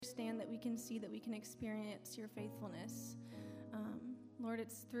can see, that we can experience your faithfulness. Lord,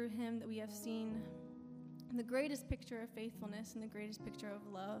 it's through him that we have seen the greatest picture of faithfulness and the greatest picture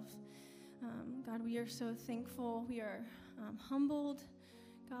of love. God, we are so thankful. We are humbled.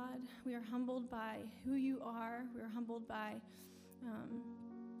 God, we are humbled by who you are. We are humbled by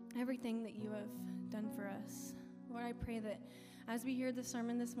everything that you have done for us. Lord, I pray that as we hear the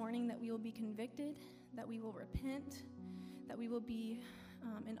sermon this morning, that we will be convicted, that we will repent, that we will be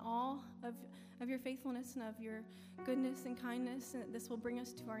in awe of your faithfulness and of your goodness and kindness, and that this will bring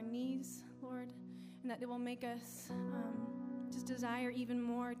us to our knees, Lord, and that it will make us just desire even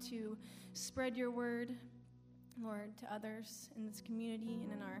more to spread your word, Lord, to others in this community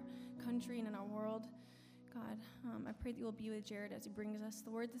and in our country and in our world. God, I pray that you will be with Jared as he brings us the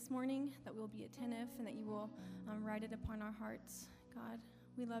word this morning, that we will be attentive, and that you will write it upon our hearts. God,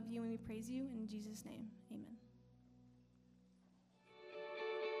 we love you and we praise you. In Jesus' name, amen.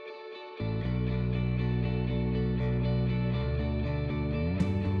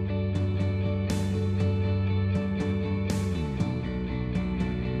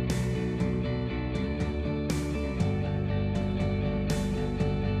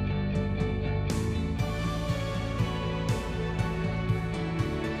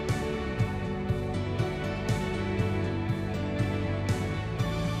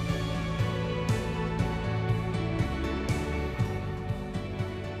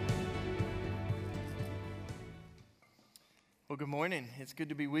 Well, good morning. It's good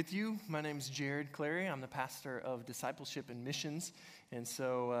to be with you. My name is Jared Clary. I'm the pastor of discipleship and missions. And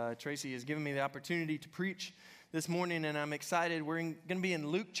so Tracy has given me the opportunity to preach this morning, and I'm excited. We're going to be in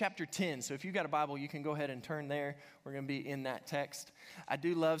Luke chapter 10. So if you've got a Bible, you can go ahead and turn there. We're going to be in that text. I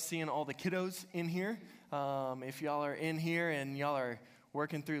do love seeing all the kiddos in here. If y'all are in here and y'all are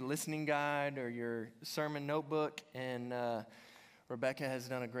working through the listening guide or your sermon notebook, and Rebecca has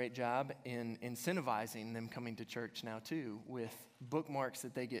done a great job in incentivizing them coming to church now too, with bookmarks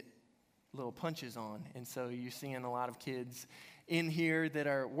that they get little punches on. And so you're seeing a lot of kids in here that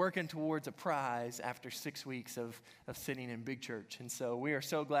are working towards a prize after 6 weeks of sitting in big church. And so we are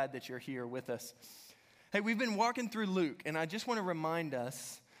so glad that you're here with us. Hey, we've been walking through Luke, and I just want to remind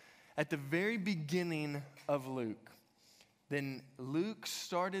us at the very beginning of Luke, then Luke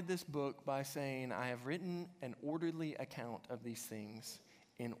started this book by saying, I have written an orderly account of these things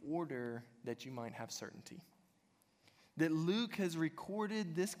in order that you might have certainty. That Luke has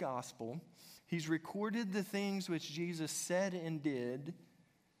recorded this gospel. He's recorded the things which Jesus said and did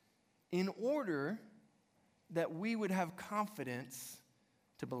in order that we would have confidence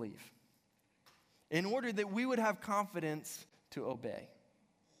to believe. In order that we would have confidence to obey.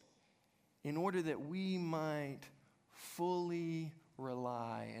 In order that we might fully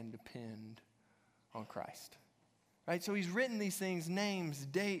rely and depend on Christ. Right? So he's written these things, names,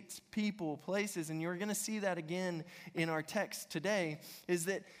 dates, people, places, and you're going to see that again in our text today, is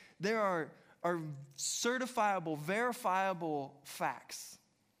that there are certifiable, verifiable facts,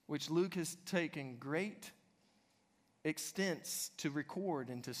 which Luke has taken great extents to record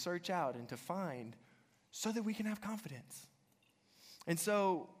and to search out and to find so that we can have confidence. And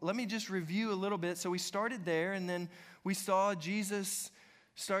so let me just review a little bit. So we started there, and then we saw Jesus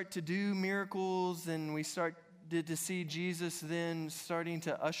start to do miracles, and we started to see Jesus then starting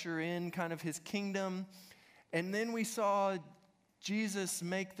to usher in kind of his kingdom. And then we saw Jesus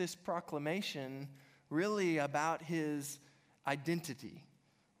make this proclamation really about his identity.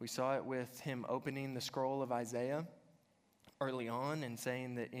 We saw it with him opening the scroll of Isaiah early on and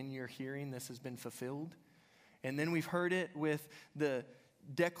saying that in your hearing this has been fulfilled. And then we've heard it with the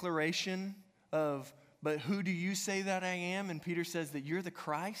declaration of, but who do you say that I am? And Peter says that you're the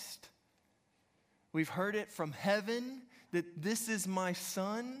Christ. We've heard it from heaven that this is my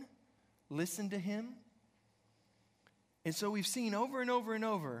son. Listen to him. And so we've seen over and over and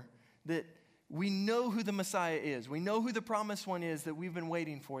over that we know who the Messiah is. We know who the promised one is that we've been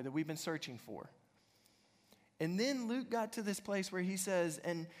waiting for, that we've been searching for. And then Luke got to this place where he says,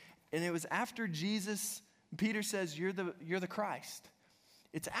 and it was after Jesus, Peter says, you're the Christ.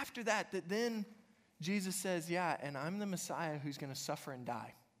 It's after that then Jesus says, yeah, and I'm the Messiah who's going to suffer and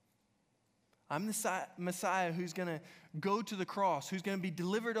die. I'm the Messiah who's going to go to the cross, who's going to be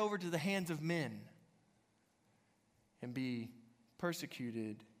delivered over to the hands of men and be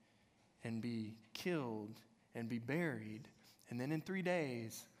persecuted and be killed and be buried. And then in 3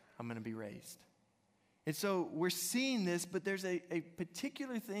 days, I'm going to be raised. And so we're seeing this, but there's a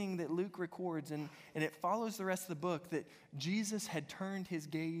particular thing that Luke records, and it follows the rest of the book, that Jesus had turned his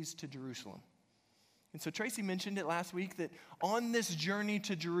gaze to Jerusalem. And so Tracy mentioned it last week, that on this journey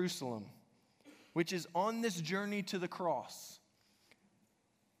to Jerusalem, which is on this journey to the cross,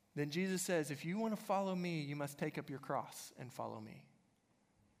 then Jesus says, if you want to follow me, you must take up your cross and follow me.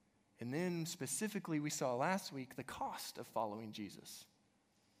 And then specifically, we saw last week the cost of following Jesus.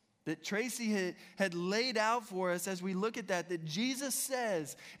 That Tracy had laid out for us as we look at that Jesus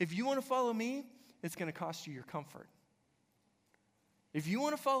says, if you want to follow me, it's going to cost you your comfort. If you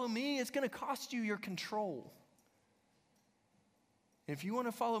want to follow me, it's going to cost you your control. If you want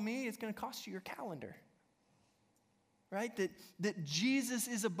to follow me, it's going to cost you your calendar. Right? That Jesus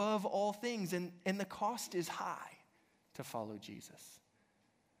is above all things, and the cost is high to follow Jesus.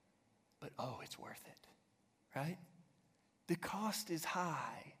 But oh, it's worth it. Right? The cost is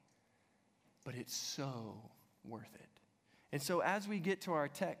high, but it's so worth it. And so as we get to our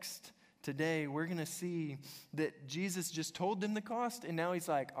text today, we're going to see that Jesus just told them the cost, and now he's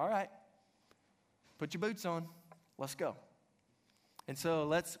like, all right, put your boots on. Let's go. And so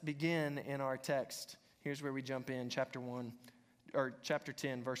let's begin in our text. Here's where we jump in, chapter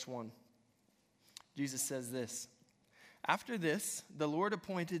 10, verse 1. Jesus says this, after this, the Lord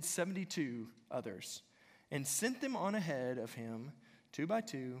appointed 72 others and sent them on ahead of him, 2 by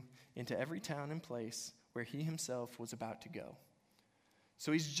 2, into every town and place where he himself was about to go.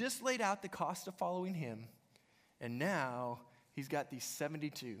 So he's just laid out the cost of following him, and now he's got these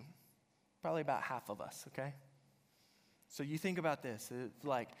 72, probably about half of us, okay? So you think about this. It's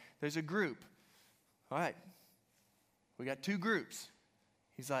like there's a group. All right, we got 2 groups.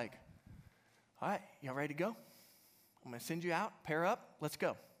 He's like, all right, y'all ready to go? I'm going to send you out, pair up, let's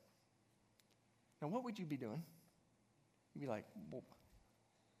go. Now, what would you be doing? You'd be like, well,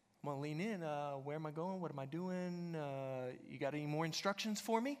 I'm going to lean in. Where am I going? What am I doing? You got any more instructions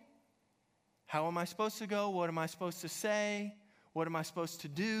for me? How am I supposed to go? What am I supposed to say? What am I supposed to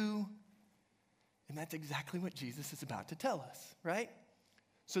do? And that's exactly what Jesus is about to tell us, right?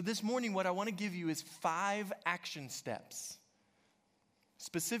 So this morning, what I want to give you is 5 action steps,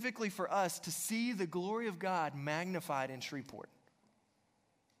 specifically for us to see the glory of God magnified in Shreveport.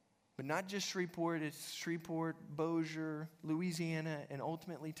 But not just Shreveport, it's Shreveport, Bossier, Louisiana, and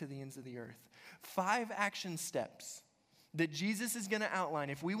ultimately to the ends of the earth. 5 action steps that Jesus is going to outline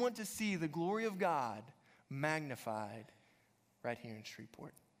if we want to see the glory of God magnified right here in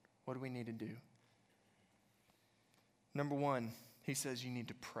Shreveport. What do we need to do? Number 1, he says you need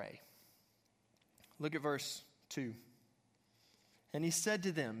to pray. Look at verse 2. And he said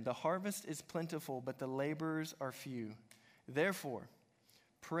to them, the harvest is plentiful, but the laborers are few. Therefore,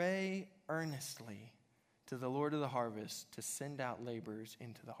 pray earnestly to the Lord of the harvest to send out laborers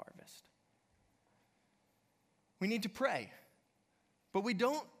into the harvest. We need to pray, but we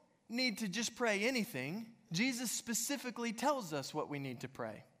don't need to just pray anything. Jesus specifically tells us what we need to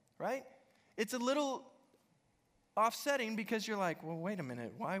pray, right? It's a little offsetting because you're like, well, wait a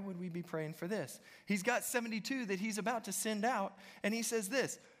minute. Why would we be praying for this? He's got 72 that he's about to send out, and he says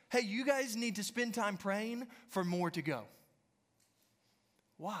this, hey, you guys need to spend time praying for more to go.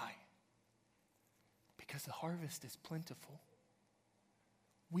 Why? Because the harvest is plentiful.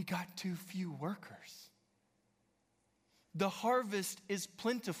 We got too few workers. The harvest is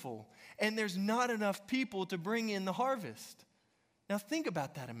plentiful, and there's not enough people to bring in the harvest. Now think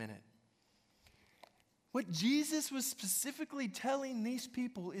about that a minute. What Jesus was specifically telling these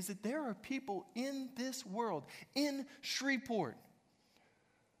people is that there are people in this world, in Shreveport,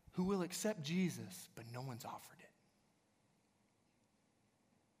 who will accept Jesus, but no one's offered it.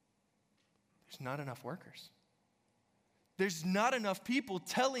 There's not enough workers. There's not enough people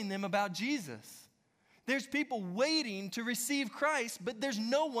telling them about Jesus. There's people waiting to receive Christ, but there's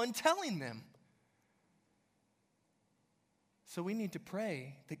no one telling them. So we need to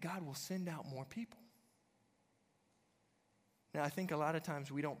pray that God will send out more people. Now, I think a lot of times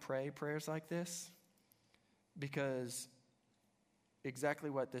we don't pray prayers like this because exactly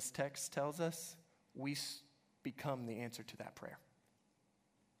what this text tells us, we become the answer to that prayer.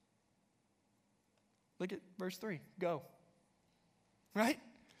 Look at verse 3. Go. Right?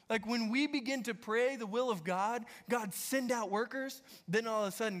 Like when we begin to pray the will of God, God send out workers, then all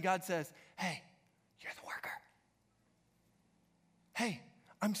of a sudden God says, hey, you're the worker. Hey,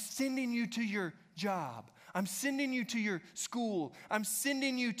 I'm sending you to your job. I'm sending you to your school. I'm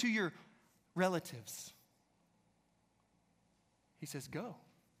sending you to your relatives. He says, go.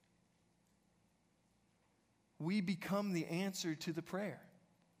 We become the answer to the prayer.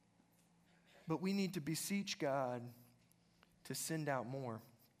 But we need to beseech God to send out more.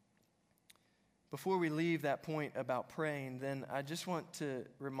 Before we leave that point about praying, then I just want to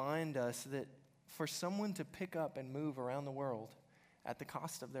remind us that for someone to pick up and move around the world at the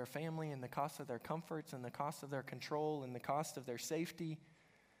cost of their family and the cost of their comforts and the cost of their control and the cost of their safety,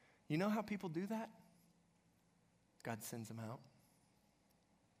 you know how people do that? God sends them out.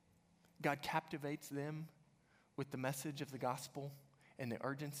 God captivates them with the message of the gospel and the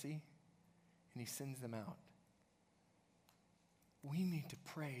urgency, and he sends them out. We need to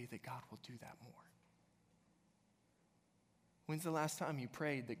pray that God will do that more. When's the last time you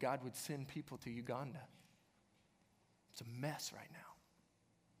prayed that God would send people to Uganda? It's a mess right now.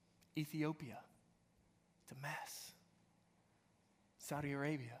 Ethiopia, it's a mess. Saudi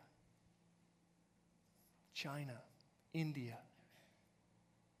Arabia, China, India.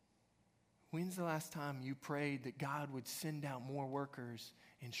 When's the last time you prayed that God would send out more workers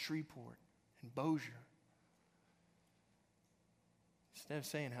in Shreveport and Bossier? Instead of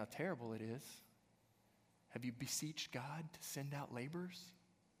saying how terrible it is, have you beseeched God to send out laborers?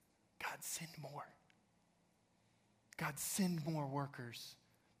 God, send more. God, send more workers.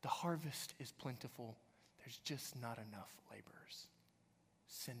 The harvest is plentiful. There's just not enough laborers.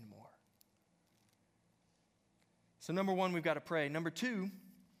 Send more. So number one, we've got to pray. Number two,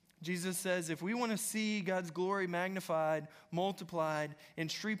 Jesus says if we want to see God's glory magnified, multiplied in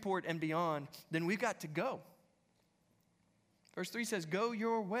Shreveport and beyond, then we've got to go. Verse 3 says, go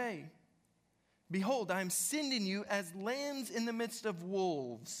your way. Behold, I am sending you as lambs in the midst of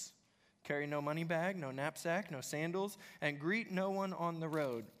wolves. Carry no money bag, no knapsack, no sandals, and greet no one on the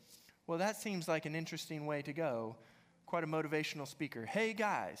road. Well, that seems like an interesting way to go. Quite a motivational speaker. Hey,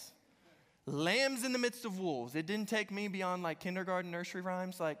 guys, lambs in the midst of wolves. It didn't take me beyond like kindergarten nursery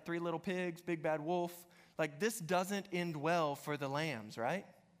rhymes, like Three Little Pigs, Big Bad Wolf. Like this doesn't end well for the lambs, right?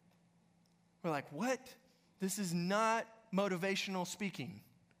 We're like, what? This is not motivational speaking.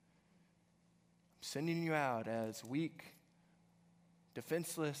 I'm sending you out as weak,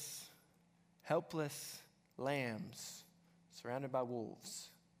 defenseless, helpless lambs surrounded by wolves.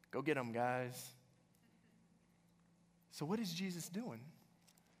 Go get them, guys. So what is Jesus doing?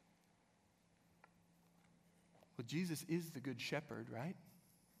 Well, Jesus is the good shepherd, right?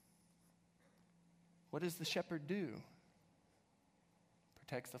 What does the shepherd do?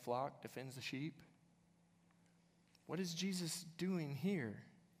 Protects the flock, defends the sheep. What is Jesus doing here?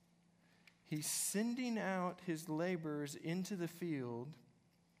 He's sending out his laborers into the field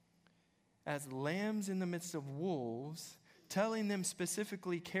as lambs in the midst of wolves, telling them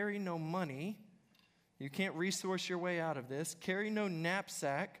specifically, carry no money. You can't resource your way out of this. Carry no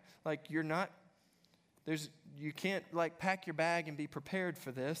knapsack. Like you can't like pack your bag and be prepared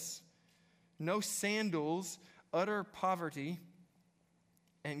for this. No sandals, utter poverty,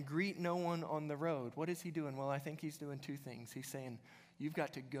 and greet no one on the road. What is he doing? Well, I think he's doing two things. He's saying, you've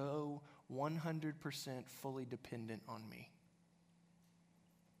got to go 100% fully dependent on me.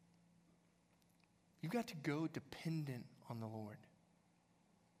 You've got to go dependent on the Lord.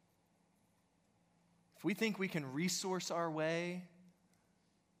 If we think we can resource our way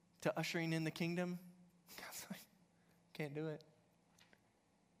to ushering in the kingdom, God's like, can't do it.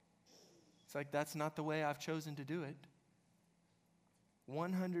 It's like, that's not the way I've chosen to do it.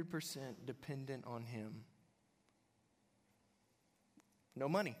 100% dependent on him. No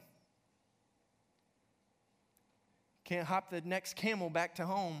money. Can't hop the next camel back to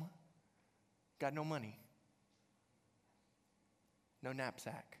home. Got no money. No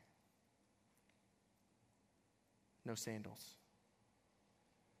knapsack. No sandals.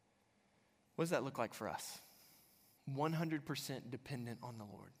 What does that look like for us? 100% dependent on the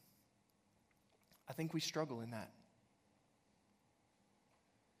Lord. I think we struggle in that.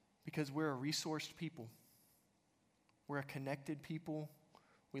 Because we're a resourced people. We're a connected people.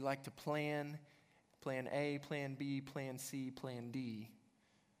 We like to plan A, plan B, plan C, plan D.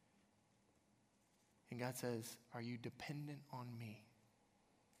 And God says, are you dependent on me?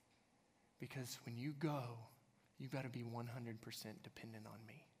 Because when you go, you've got to be 100% dependent on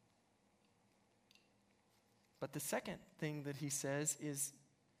me. But the second thing that he says is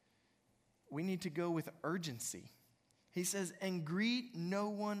we need to go with urgency. He says, and greet no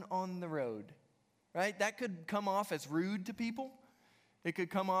one on the road, right? That could come off as rude to people. It could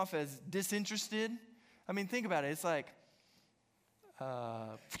come off as disinterested. I mean, think about it. It's like,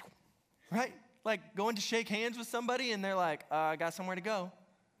 right? Like going to shake hands with somebody and they're like, I got somewhere to go.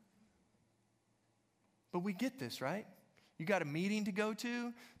 But we get this, right? You got a meeting to go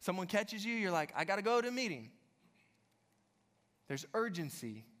to. Someone catches you. You're like, I got to go to a meeting. There's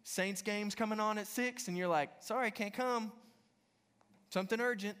urgency. Saints game's coming on at 6 and you're like, sorry, I can't come. Something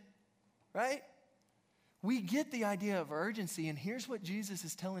urgent, right? We get the idea of urgency, and here's what Jesus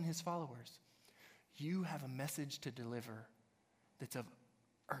is telling his followers. You have a message to deliver that's of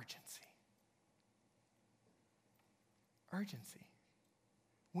urgency. Urgency.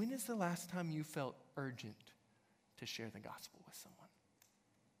 When is the last time you felt urgent to share the gospel with someone?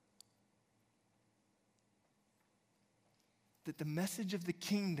 That the message of the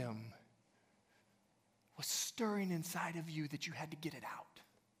kingdom was stirring inside of you that you had to get it out.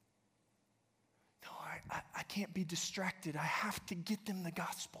 No, I can't be distracted. I have to get them the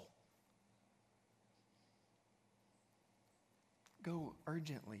gospel. Go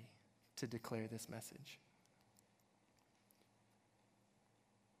urgently to declare this message.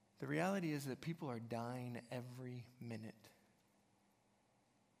 The reality is that people are dying every minute.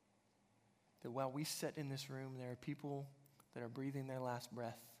 That while we sit in this room, there are people that are breathing their last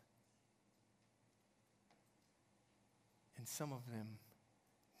breath. And some of them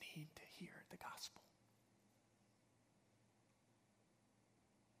need to hear the gospel.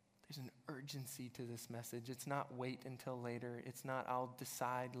 There's an urgency to this message. It's not wait until later. It's not I'll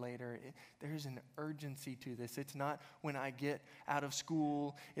decide later. There's an urgency to this. It's not when I get out of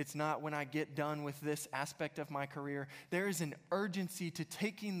school. It's not when I get done with this aspect of my career. There is an urgency to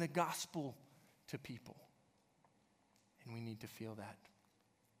taking the gospel to people. And we need to feel that.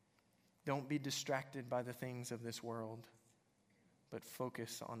 Don't be distracted by the things of this world, but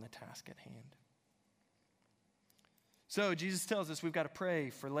focus on the task at hand. So Jesus tells us we've got to pray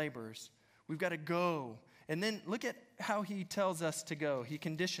for laborers. We've got to go. And then look at how he tells us to go. He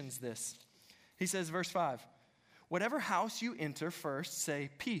conditions this. He says, verse 5, whatever house you enter first, say,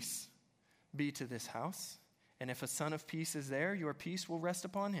 peace be to this house. And if a son of peace is there, your peace will rest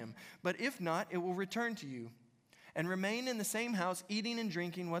upon him. But if not, it will return to you. And remain in the same house, eating and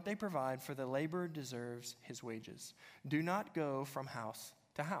drinking what they provide, for the laborer deserves his wages. Do not go from house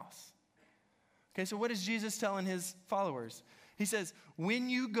to house. Okay, so what is Jesus telling his followers? He says, when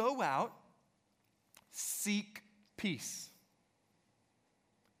you go out, seek peace.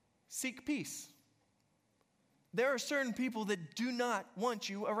 Seek peace. There are certain people that do not want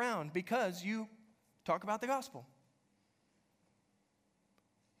you around because you talk about the gospel.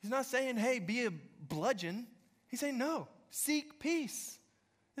 He's not saying, hey, be a bludgeon. He's saying, no, seek peace.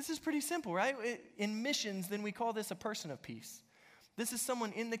 This is pretty simple, right? In missions, then we call this a person of peace. This is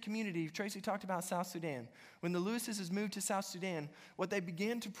someone in the community. Tracy talked about South Sudan. When the Lewises moved to South Sudan, what they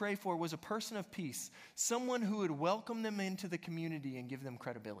began to pray for was a person of peace, someone who would welcome them into the community and give them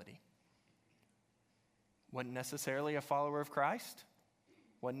credibility. Wasn't necessarily a follower of Christ,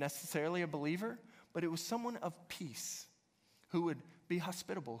 wasn't necessarily a believer, but it was someone of peace who would be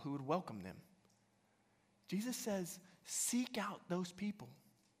hospitable, who would welcome them. Jesus says, seek out those people.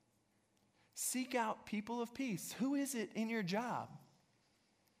 Seek out people of peace. Who is it in your job?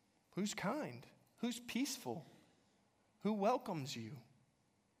 Who's kind? Who's peaceful? Who welcomes you?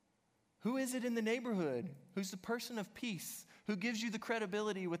 Who is it in the neighborhood? Who's the person of peace? Who gives you the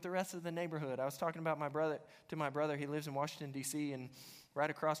credibility with the rest of the neighborhood? I was talking about my brother. He lives in Washington, D.C., and right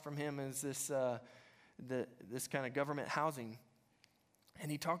across from him is this kind of government housing.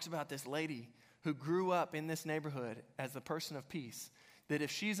 And he talks about this lady who grew up in this neighborhood as the person of peace, that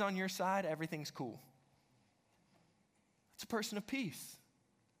if she's on your side, everything's cool. It's a person of peace.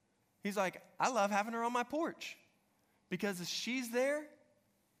 He's like, I love having her on my porch because if she's there,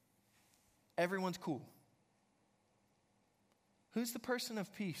 everyone's cool. Who's the person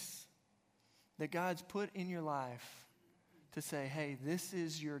of peace that God's put in your life to say, hey, this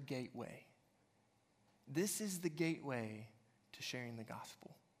is your gateway. This is the gateway to sharing the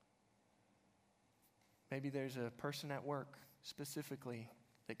gospel. Maybe there's a person at work specifically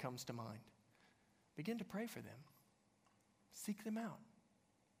that comes to mind. Begin to pray for them. Seek them out.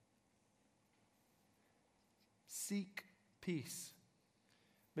 Seek peace.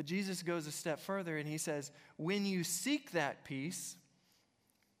 But Jesus goes a step further and he says, when you seek that peace,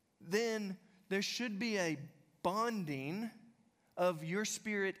 then there should be a bonding of your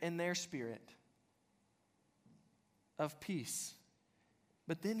spirit and their spirit of peace.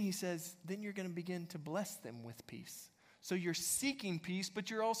 But then he says, then you're going to begin to bless them with peace. So you're seeking peace, but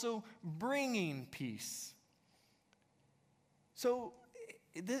you're also bringing peace. So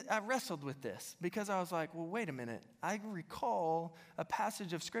I wrestled with this because I was like, well, wait a minute. I recall a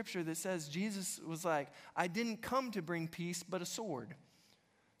passage of scripture that says Jesus was like, I didn't come to bring peace, but a sword.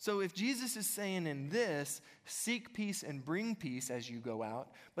 So if Jesus is saying in this, seek peace and bring peace as you go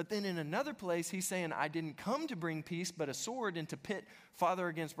out, but then in another place he's saying, I didn't come to bring peace, but a sword, and to pit father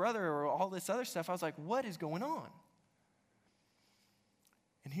against brother or all this other stuff, I was like, what is going on?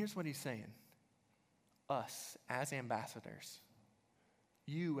 And here's what he's saying. Us as ambassadors,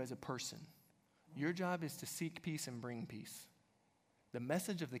 you as a person, your job is to seek peace and bring peace. The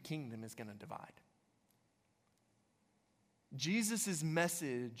message of the kingdom is going to divide. Jesus'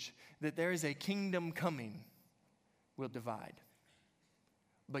 message that there is a kingdom coming will divide.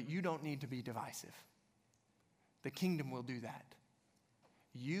 But you don't need to be divisive. The kingdom will do that.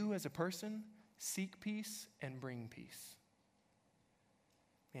 You as a person, seek peace and bring peace.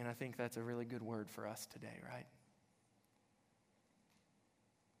 Man, I think that's a really good word for us today, right?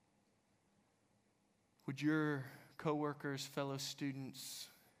 Would your coworkers, fellow students,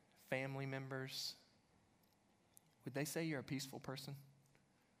 family members, would they say you're a peaceful person?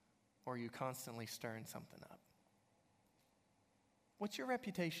 Or are you constantly stirring something up? What's your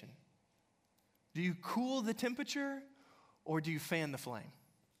reputation? Do you cool the temperature or do you fan the flame?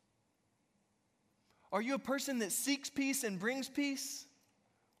 Are you a person that seeks peace and brings peace,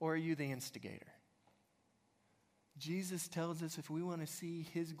 or are you the instigator? Jesus tells us if we want to see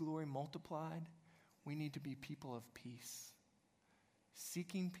his glory multiplied, we need to be people of peace,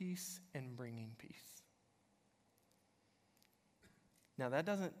 seeking peace and bringing peace. Now, that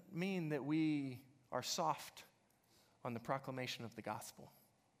doesn't mean that we are soft on the proclamation of the gospel,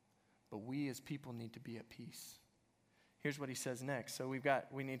 but we as people need to be at peace. Here's what he says next. So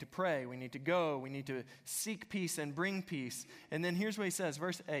we need to pray, we need to go, we need to seek peace and bring peace. And then here's what he says,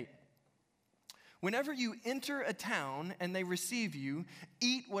 verse 8. Whenever you enter a town and they receive you,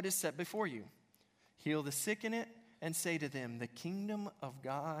 eat what is set before you. Heal the sick in it and say to them, the kingdom of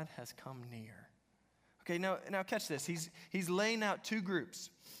God has come near. Okay, now catch this. He's laying out two groups.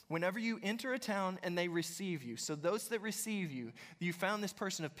 Whenever you enter a town and they receive you. So those that receive you, you found this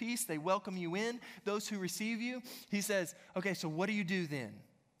person of peace, they welcome you in. Those who receive you, he says, okay, so what do you do then?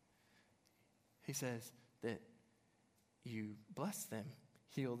 He says that you bless them,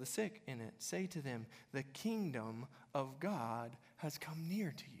 heal the sick in it, say to them, the kingdom of God has come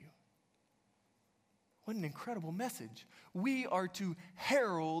near to you. What an incredible message. We are to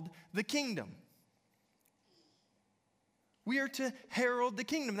herald the kingdom. We are to herald the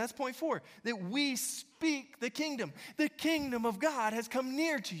kingdom. That's point 4, that we speak the kingdom. The kingdom of God has come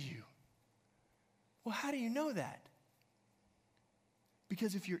near to you. Well, how do you know that?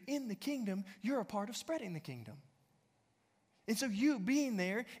 Because if you're in the kingdom, you're a part of spreading the kingdom. And so you being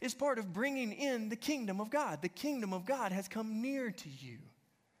there is part of bringing in the kingdom of God. The kingdom of God has come near to you.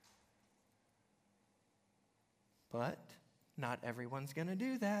 But not everyone's going to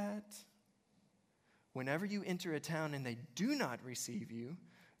do that. Whenever you enter a town and they do not receive you,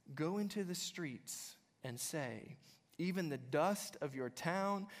 go into the streets and say, even the dust of your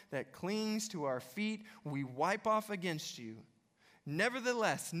town that clings to our feet, we wipe off against you.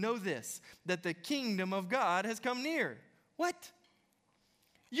 Nevertheless, know this, that the kingdom of God has come near. What?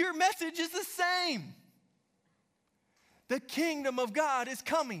 Your message is the same. The kingdom of God is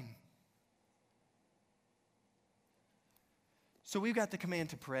coming. So we've got the command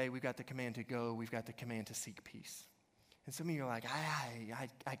to pray, we've got the command to go, we've got the command to seek peace. And some of you are like,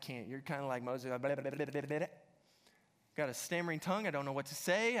 I can't. You're kind of like Moses. Got a stammering tongue. I don't know what to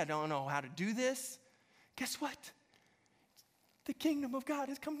say. I don't know how to do this. Guess what? The kingdom of God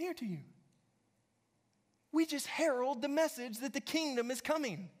has come near to you. We just herald the message that the kingdom is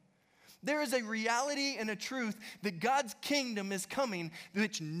coming. There is a reality and a truth that God's kingdom is coming,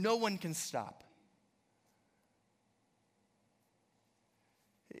 which no one can stop.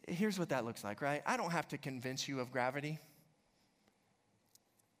 Here's what that looks like, right? I don't have to convince you of gravity.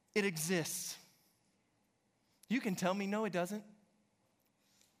 It exists. You can tell me, no, it doesn't.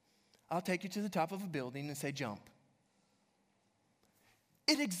 I'll take you to the top of a building and say, jump.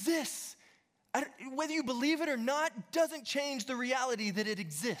 It exists. Whether you believe it or not doesn't change the reality that it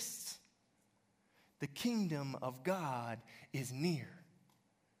exists. The kingdom of God is near.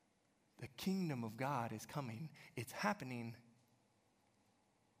 The kingdom of God is coming. It's happening.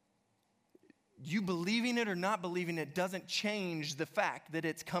 You believing it or not believing it doesn't change the fact that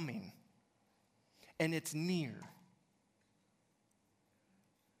it's coming. And it's near.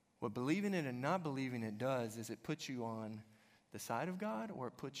 What believing it and not believing it does is it puts you on the side of God or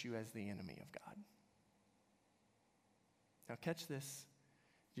it puts you as the enemy of God. Now catch this.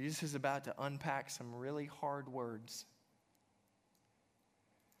 Jesus is about to unpack some really hard words.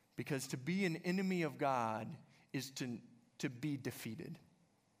 Because to be an enemy of God is to be defeated.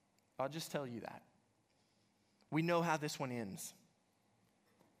 I'll just tell you that. We know how this one ends.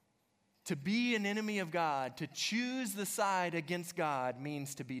 To be an enemy of God, to choose the side against God,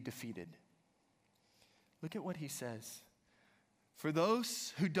 means to be defeated. Look at what he says. For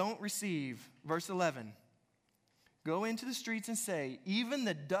those who don't receive, verse 11, go into the streets and say, even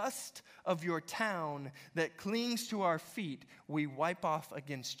the dust of your town that clings to our feet, we wipe off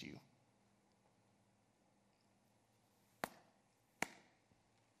against you.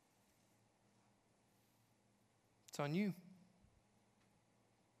 It's on you.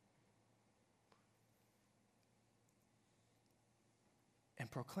 And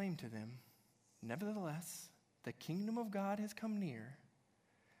proclaim to them, nevertheless, the kingdom of God has come near.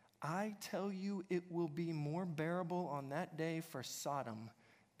 I tell you, it will be more bearable on that day for Sodom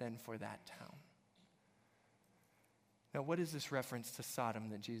than for that town. Now, what is this reference to Sodom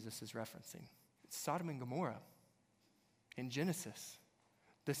that Jesus is referencing? It's Sodom and Gomorrah in Genesis,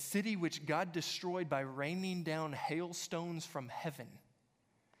 the city which God destroyed by raining down hailstones from heaven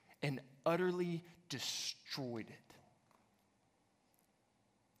and utterly destroyed it.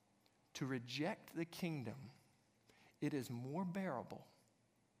 To reject the kingdom, it is more bearable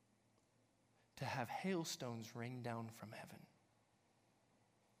to have hailstones rain down from heaven.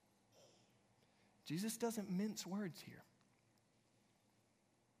 Jesus doesn't mince words here.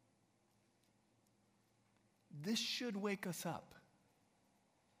 This should wake us up.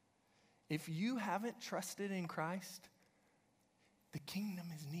 If you haven't trusted in Christ, the kingdom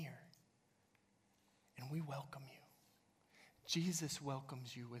is near, and we welcome you. Jesus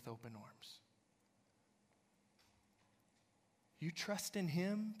welcomes you with open arms. You trust in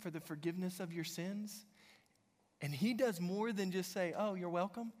him for the forgiveness of your sins, and he does more than just say, oh, you're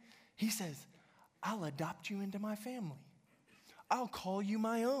welcome. He says, I'll adopt you into my family. I'll call you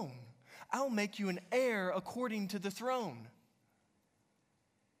my own. I'll make you an heir according to the throne.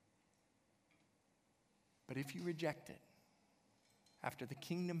 But if you reject it, after the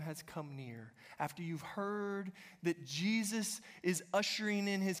kingdom has come near, after you've heard that Jesus is ushering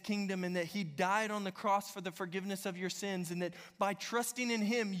in his kingdom and that he died on the cross for the forgiveness of your sins and that by trusting in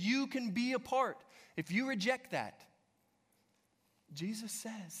him, you can be a part. If you reject that, Jesus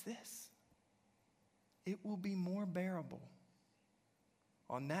says this, it will be more bearable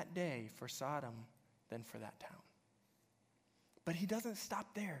on that day for Sodom than for that town. But he doesn't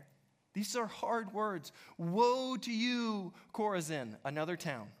stop there. These are hard words. Woe to you, Chorazin, another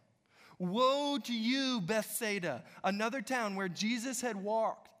town. Woe to you, Bethsaida, another town where Jesus had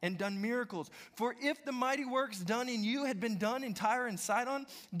walked and done miracles. For if the mighty works done in you had been done in Tyre and Sidon,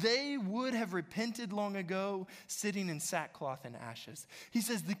 they would have repented long ago, sitting in sackcloth and ashes. He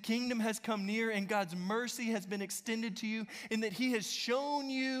says the kingdom has come near and God's mercy has been extended to you in that he has shown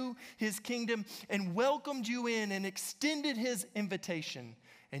you his kingdom and welcomed you in and extended his invitation,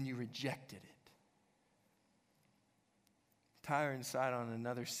 and you rejected it. Tyre and Sidon,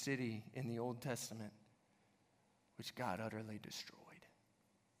 another city in the Old Testament, which God utterly destroyed.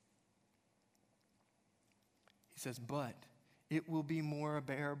 He says, but it will be more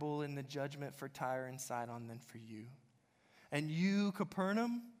bearable in the judgment for Tyre and Sidon than for you. And you,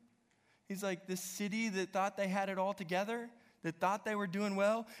 Capernaum, he's like this city that thought they had it all together, that thought they were doing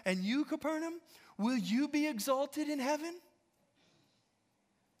well. And you, Capernaum, will you be exalted in heaven?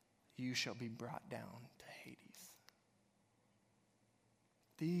 You shall be brought down to Hades.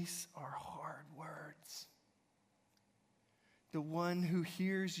 These are hard words. The one who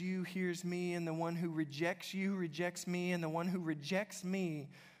hears you hears me, and the one who rejects you rejects me, and the one who rejects me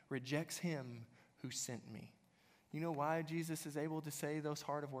rejects him who sent me. You know why Jesus is able to say those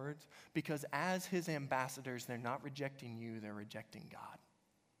hard words? Because as his ambassadors, they're not rejecting you, they're rejecting God.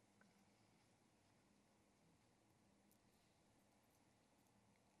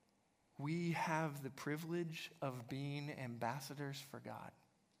 We have the privilege of being ambassadors for God.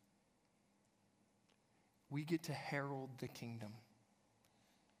 We get to herald the kingdom.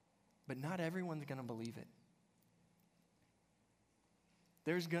 But not everyone's going to believe it.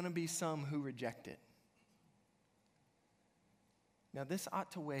 There's going to be some who reject it. Now, this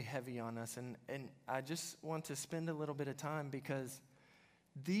ought to weigh heavy on us, and I just want to spend a little bit of time because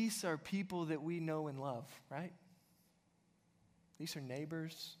these are people that we know and love, right? These are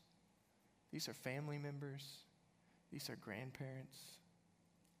neighbors. These are family members. These are grandparents.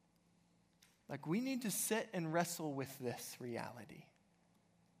 Like, we need to sit and wrestle with this reality.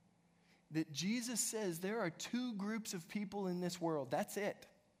 That Jesus says there are two groups of people in this world. That's it.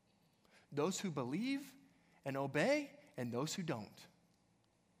 Those who believe and obey, and those who don't.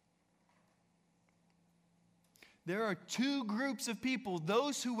 There are two groups of people.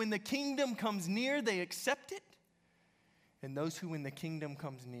 Those who, when the kingdom comes near, they accept it. And those who, when the kingdom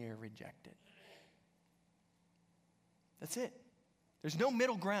comes near, reject it. That's it. There's no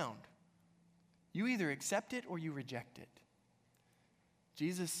middle ground. You either accept it or you reject it.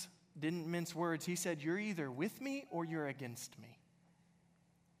 Jesus didn't mince words. He said, you're either with me or you're against me.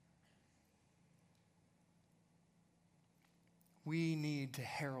 We need to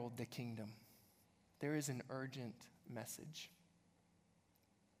herald the kingdom. There is an urgent message.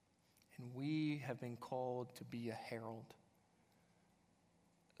 And we have been called to be a herald.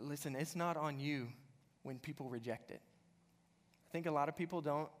 Listen, it's not on you when people reject it. I think a lot of people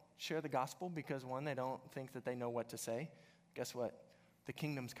don't share the gospel because, one, they don't think that they know what to say. Guess what? The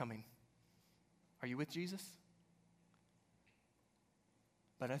kingdom's coming. Are you with Jesus?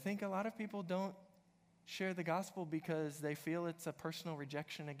 But I think a lot of people don't share the gospel because they feel it's a personal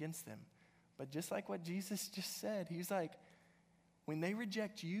rejection against them. But just like what Jesus just said, he's like, when they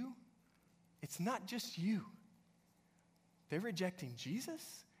reject you, it's not just you. They're rejecting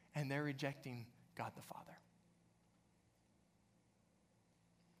Jesus and they're rejecting God the Father.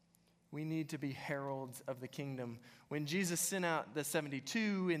 We need to be heralds of the kingdom. When Jesus sent out the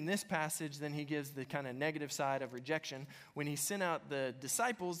 72 in this passage, then he gives the kind of negative side of rejection. When he sent out the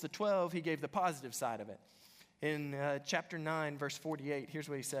disciples, the 12, he gave the positive side of it. In chapter 9, verse 48, here's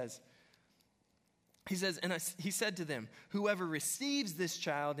what he says. He says, he said to them, whoever receives this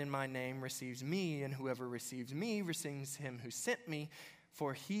child in my name receives me, and whoever receives me receives him who sent me.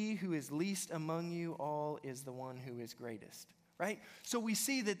 For he who is least among you all is the one who is greatest. Right? So we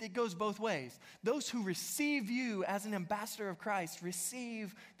see that it goes both ways. Those who receive you as an ambassador of Christ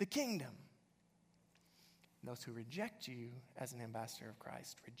receive the kingdom. Those who reject you as an ambassador of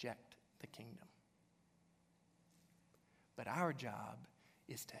Christ reject the kingdom. But our job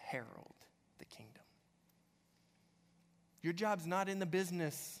is to herald the kingdom. Your job's not in the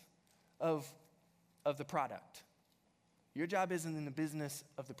business of the product. Your job isn't in the business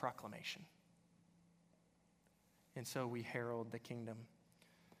of the proclamation. And so we herald the kingdom.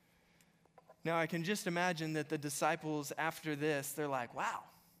 Now, I can just imagine that the disciples after this, they're like, wow,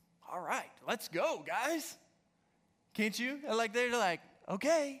 all right, let's go, guys. Can't you? They're like,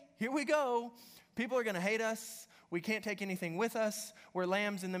 okay, here we go. People are going to hate us. We can't take anything with us. We're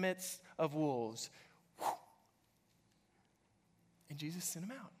lambs in the midst of wolves. Whew. And Jesus sent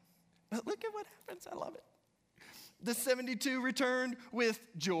them out. But look at what happens. I love it. The 72 returned with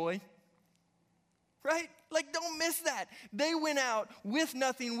joy. Right? Don't miss that. They went out with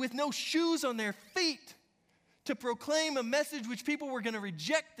nothing, with no shoes on their feet, to proclaim a message which people were going to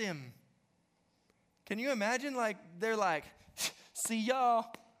reject them. Can you imagine? They're like, see y'all.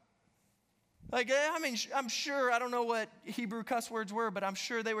 I'm sure, I don't know what Hebrew cuss words were, but I'm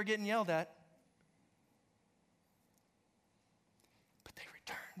sure they were getting yelled at. But they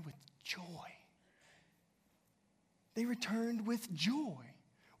returned with joy. They returned with joy.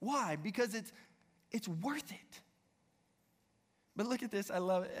 Why? Because it's worth it. But look at this. I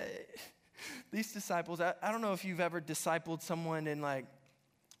love it. These disciples, I don't know if you've ever discipled someone and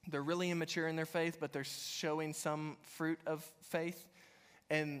they're really immature in their faith, but they're showing some fruit of faith.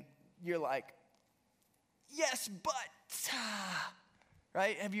 And you're like, yes, but,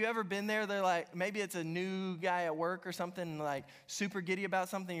 right? Have you ever been there? They're like, maybe it's a new guy at work or something, super giddy about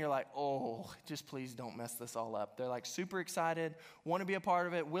something. You're like, oh, just please don't mess this all up. They're super excited, want to be a part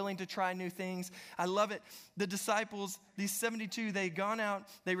of it, willing to try new things. I love it. The disciples, these 72, they'd gone out,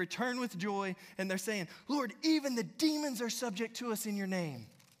 they returned with joy, and they're saying, Lord, even the demons are subject to us in your name.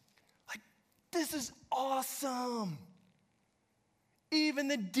 This is awesome. Even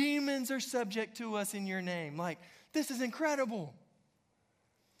the demons are subject to us in your name. This is incredible.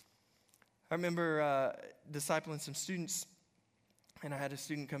 I remember discipling some students, and I had a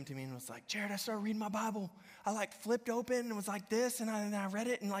student come to me and was like, Jared, I started reading my Bible. I flipped open and was like this, and I read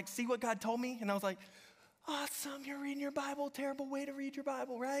it and see what God told me. And I was like, awesome, you're reading your Bible. Terrible way to read your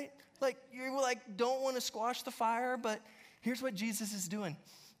Bible, right? You don't want to squash the fire, but here's what Jesus is doing.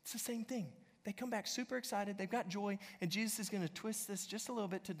 It's the same thing. They come back super excited. They've got joy, and Jesus is going to twist this just a little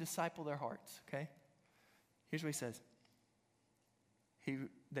bit to disciple their hearts, okay? Here's what he says.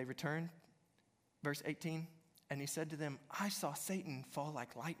 They returned. Verse 18, and he said to them, I saw Satan fall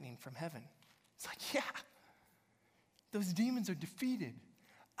like lightning from heaven. It's yeah, those demons are defeated.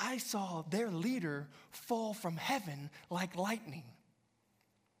 I saw their leader fall from heaven like lightning.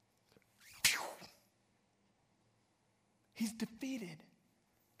 Phew. He's defeated.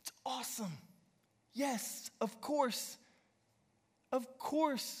 It's awesome. Yes, of course,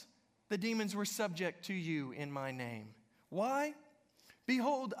 the demons were subject to you in my name. Why?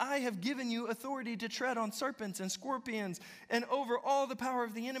 Behold, I have given you authority to tread on serpents and scorpions and over all the power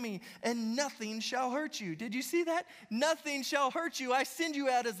of the enemy, and nothing shall hurt you. Did you see that? Nothing shall hurt you. I send you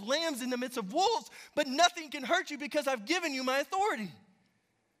out as lambs in the midst of wolves, but nothing can hurt you because I've given you my authority.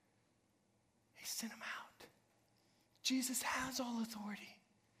 He sent them out. Jesus has all authority.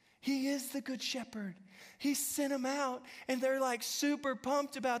 He is the good shepherd. He sent them out, and they're super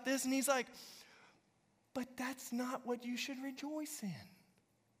pumped about this, and he's like, but that's not what you should rejoice in.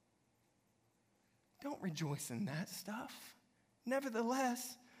 Don't rejoice in that stuff.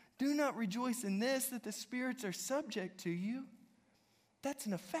 Nevertheless, do not rejoice in this, that the spirits are subject to you. That's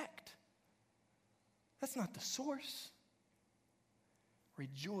an effect. That's not the source.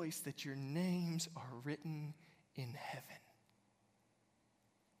 Rejoice that your names are written in heaven.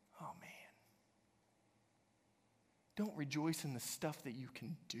 Oh, man. Don't rejoice in the stuff that you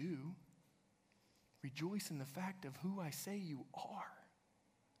can do. Rejoice in the fact of who I say you are.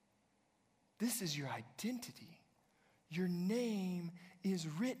 This is your identity. Your name is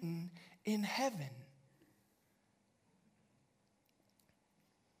written in heaven.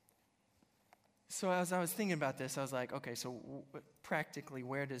 So as I was thinking about this, I was like, okay, so practically,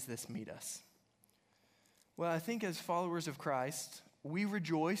 where does this meet us? Well, I think as followers of Christ, we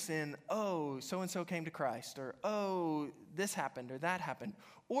rejoice in, oh, so-and-so came to Christ, or, oh, this happened, or that happened.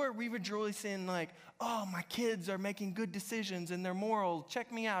 Or we rejoice in like, oh, my kids are making good decisions and they're moral.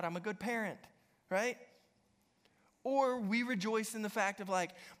 Check me out, I'm a good parent, right? Or we rejoice in the fact of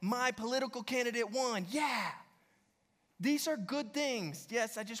like, my political candidate won, yeah. These are good things.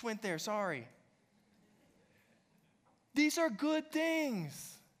 Yes, I just went there, sorry. These are good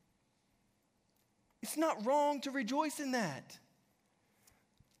things. It's not wrong to rejoice in that.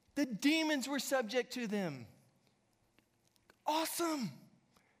 The demons were subject to them. Awesome.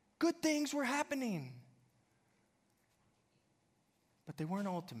 Good things were happening. But they weren't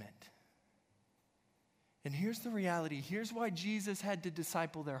ultimate. And here's the reality. Here's why Jesus had to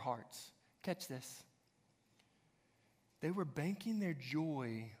disciple their hearts. Catch this. They were banking their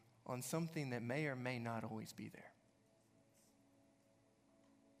joy on something that may or may not always be there.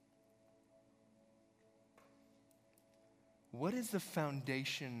 What is the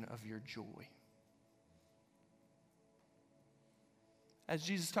foundation of your joy? As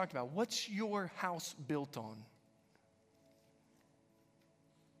Jesus talked about, what's your house built on?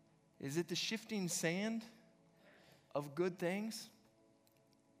 Is it the shifting sand of good things?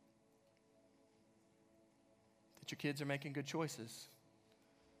 That your kids are making good choices?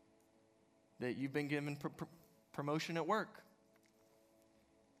 That you've been given promotion at work?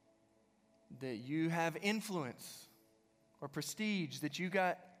 That you have influence or prestige? That you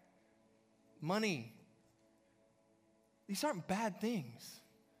got money? These aren't bad things.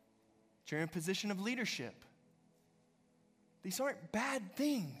 That you're in a position of leadership. These aren't bad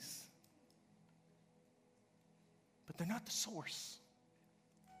things. But they're not the source.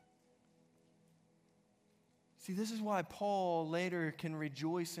 See, this is why Paul later can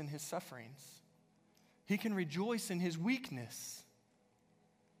rejoice in his sufferings. He can rejoice in his weakness.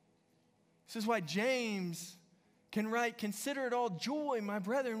 This is why James can write, "Consider it all joy, my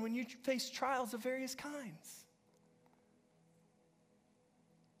brethren, when you face trials of various kinds."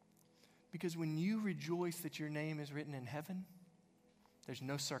 Because when you rejoice that your name is written in heaven, there's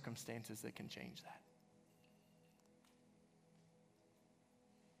no circumstances that can change that.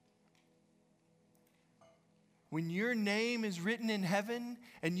 When your name is written in heaven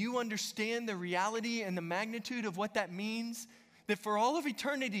and you understand the reality and the magnitude of what that means, that for all of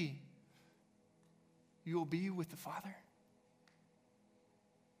eternity, you will be with the Father,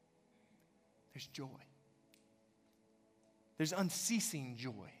 there's joy. There's unceasing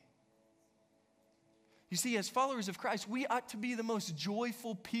joy. You see, as followers of Christ, we ought to be the most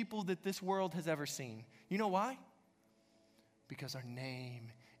joyful people that this world has ever seen. You know why? Because our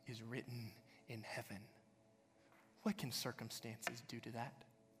name is written in heaven. What can circumstances do to that?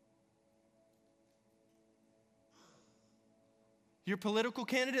 Your political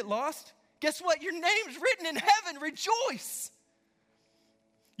candidate lost? Guess what? Your name's written in heaven. Rejoice.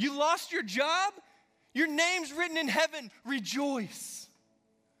 You lost your job? Your name's written in heaven. Rejoice.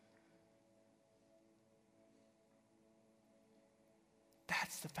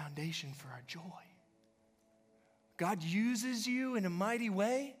 That's the foundation for our joy. God uses you in a mighty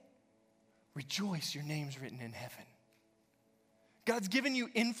way. Rejoice, your name's written in heaven. God's given you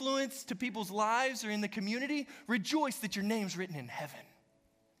influence to people's lives or in the community. Rejoice that your name's written in heaven.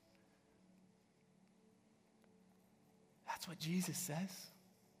 That's what Jesus says.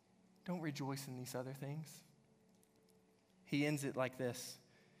 Don't rejoice in these other things. He ends it like this.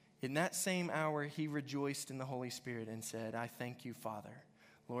 In that same hour, he rejoiced in the Holy Spirit and said, "I thank you, Father,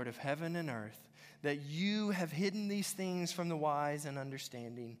 Lord of heaven and earth, that you have hidden these things from the wise and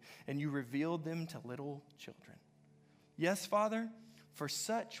understanding, and you revealed them to little children. Yes, Father, for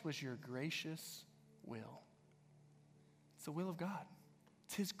such was your gracious will." It's the will of God.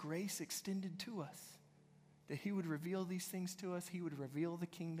 It's his grace extended to us, that he would reveal these things to us. He would reveal the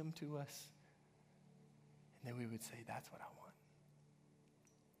kingdom to us. And then we would say, that's what I want.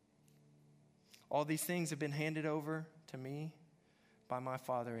 All these things have been handed over to me by my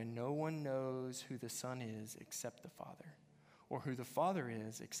Father, and no one knows who the Son is except the Father, or who the Father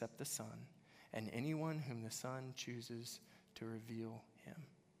is except the Son, and anyone whom the Son chooses to reveal him.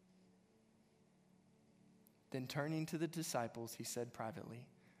 Then turning to the disciples, he said privately,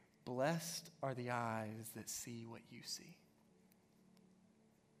 "Blessed are the eyes that see what you see."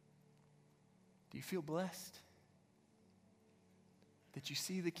 Do you feel blessed? That you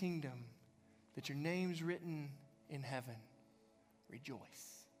see the kingdom, that your name's written in heaven. Rejoice.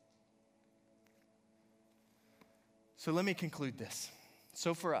 So let me conclude this.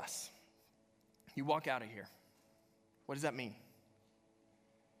 So for us, you walk out of here. What does that mean?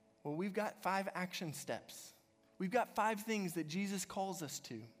 Well, we've got 5 action steps. We've got 5 things that Jesus calls us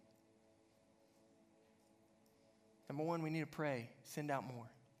to. Number 1, we need to pray, send out more.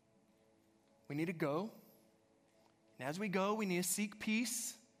 We need to go. And as we go, we need to seek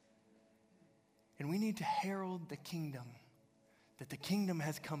peace. And we need to herald the kingdom, that the kingdom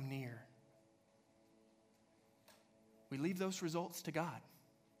has come near. We leave those results to God.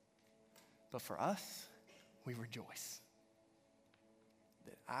 But for us, we rejoice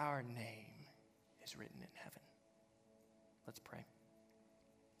that our name is written in heaven. Let's pray.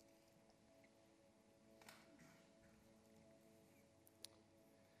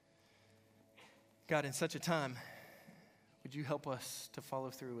 God, in such a time, would you help us to follow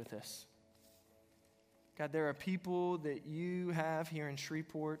through with this? God, there are people that you have here in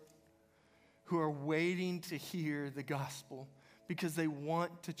Shreveport who are waiting to hear the gospel because they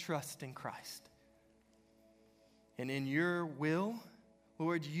want to trust in Christ. And in your will,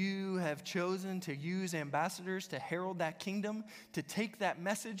 Lord, you have chosen to use ambassadors to herald that kingdom, to take that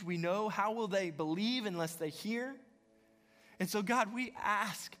message. We know, how will they believe unless they hear? And so, God, we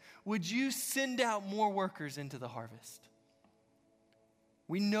ask, would you send out more workers into the harvest?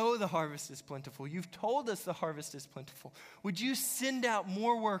 We know the harvest is plentiful. You've told us the harvest is plentiful. Would you send out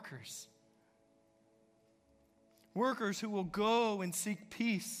more workers? Workers who will go and seek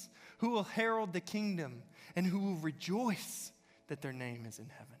peace, who will herald the kingdom, and who will rejoice that their name is in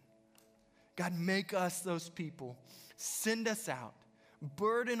heaven. God, make us those people. Send us out.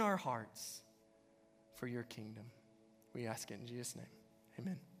 Burden our hearts for your kingdom. We ask it in Jesus' name.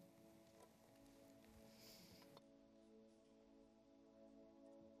 Amen.